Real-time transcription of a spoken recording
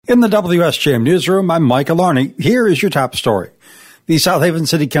In the WSJM newsroom, I'm Mike Alarney. Here is your top story. The South Haven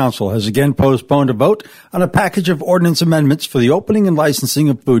City Council has again postponed a vote on a package of ordinance amendments for the opening and licensing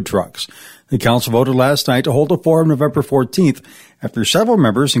of food trucks. The council voted last night to hold a forum November 14th after several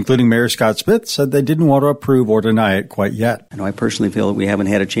members, including Mayor Scott Smith, said they didn't want to approve or deny it quite yet. I personally feel that we haven't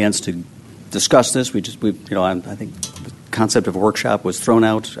had a chance to discuss this. I think the concept of a workshop was thrown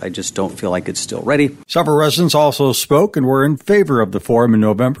out. I just don't feel like it's still ready. Several residents also spoke and were in favor of the forum in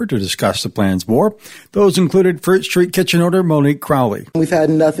November to discuss the plans more. Those included Fruit Street kitchen owner Monique Crowley. We've had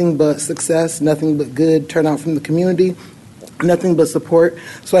nothing but success, nothing but good turnout from the community, nothing but support.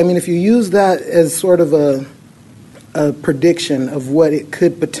 So, if you use that as sort of a prediction of what it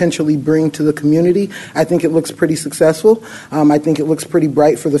could potentially bring to the community, I think it looks pretty successful. I think it looks pretty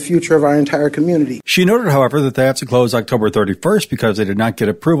bright for the future of our entire community. She noted, however, that they have to close October 31st because they did not get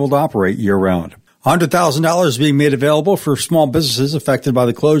approval to operate year-round. $100,000 being made available for small businesses affected by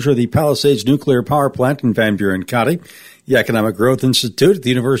the closure of the Palisades nuclear power plant in Van Buren County. The Economic Growth Institute at the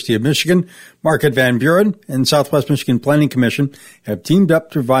University of Michigan, Market Van Buren, and Southwest Michigan Planning Commission have teamed up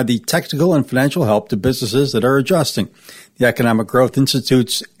to provide the technical and financial help to businesses that are adjusting. The Economic Growth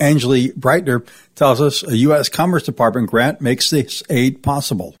Institute's Angeli Breitner tells us a U.S. Commerce Department grant makes this aid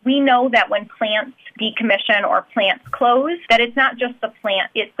possible. We know that when plants decommission or plants close, that it's not just the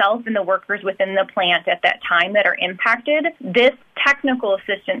plant itself and the workers within the plant at that time that are impacted. This technical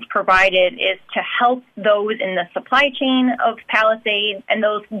assistance provided is to help those in the supply chain of Palisades and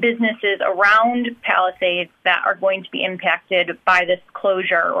those businesses around Palisades that are going to be impacted by this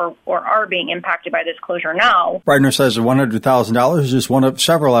closure or are being impacted by this closure now. Breitner says the $100,000 is just one of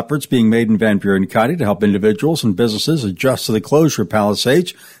several efforts being made in Van Buren County to help individuals and businesses adjust to the closure of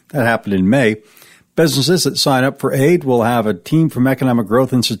Palisades. That happened in May. Businesses that sign up for aid will have a team from Economic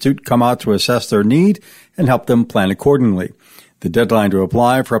Growth Institute come out to assess their need and help them plan accordingly. The deadline to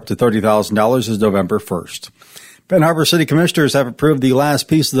apply for up to $30,000 is November 1st. Ben Harbor City Commissioners have approved the last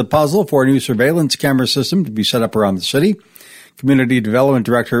piece of the puzzle for a new surveillance camera system to be set up around the city. Community Development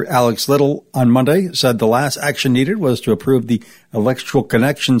Director Alex Little on Monday said the last action needed was to approve the electrical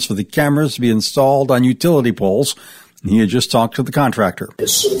connections for the cameras to be installed on utility poles. He had just talked to the contractor.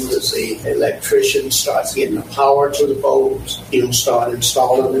 As soon as the electrician starts getting the power to the poles, he'll start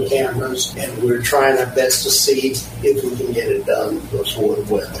installing the cameras, and we're trying our best to see if we can get it done before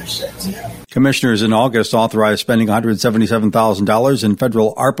the weather sets in. Commissioners in August authorized spending $177,000 in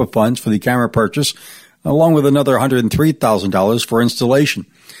federal ARPA funds for the camera purchase, along with another $103,000 for installation.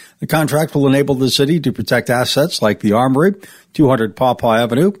 The contract will enable the city to protect assets like the Armory, 200 Pawpaw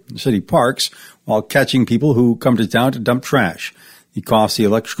Avenue, and city parks, while catching people who come to town to dump trash. The cost of the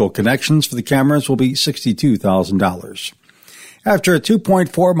electrical connections for the cameras will be $62,000. After a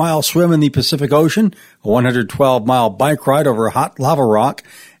 2.4-mile swim in the Pacific Ocean, a 112-mile bike ride over hot lava rock,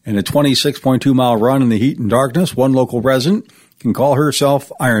 and a 26.2-mile run in the heat and darkness, one local resident can call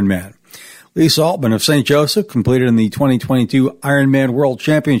herself Ironman. Lisa Altman of St. Joseph completed in the 2022 Ironman World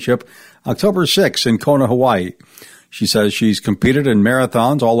Championship October 6 in Kona, Hawaii. She says she's competed in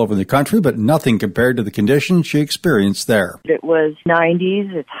marathons all over the country, but nothing compared to the conditions she experienced there. It was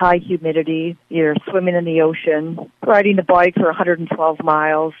 90s, it's high humidity, you're swimming in the ocean, riding the bike for 112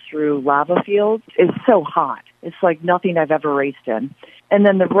 miles through lava fields. It's so hot. It's like nothing I've ever raced in. And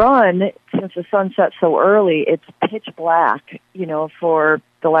then the run, since the sun sets so early, it's pitch black, for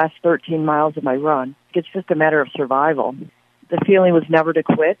the last 13 miles of my run. It's just a matter of survival. The feeling was never to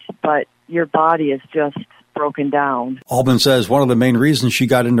quit, but your body is just broken down. Albin says one of the main reasons she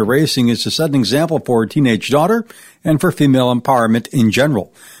got into racing is to set an example for her teenage daughter and for female empowerment in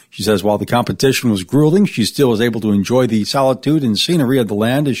general. She says while the competition was grueling, she still was able to enjoy the solitude and scenery of the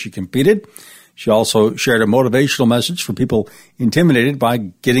land as she competed. She also shared a motivational message for people intimidated by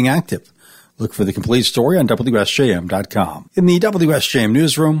getting active. Look for the complete story on WSJM.com. In the WSJM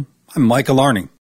newsroom, I'm Mike Alarney.